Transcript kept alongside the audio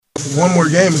One more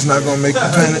game is not going to make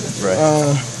the pennant. Right.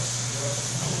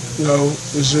 You know,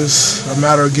 it's just a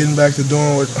matter of getting back to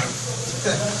doing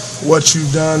what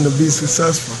you've done to be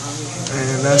successful.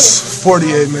 And that's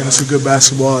 48 minutes of good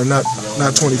basketball and not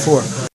 24.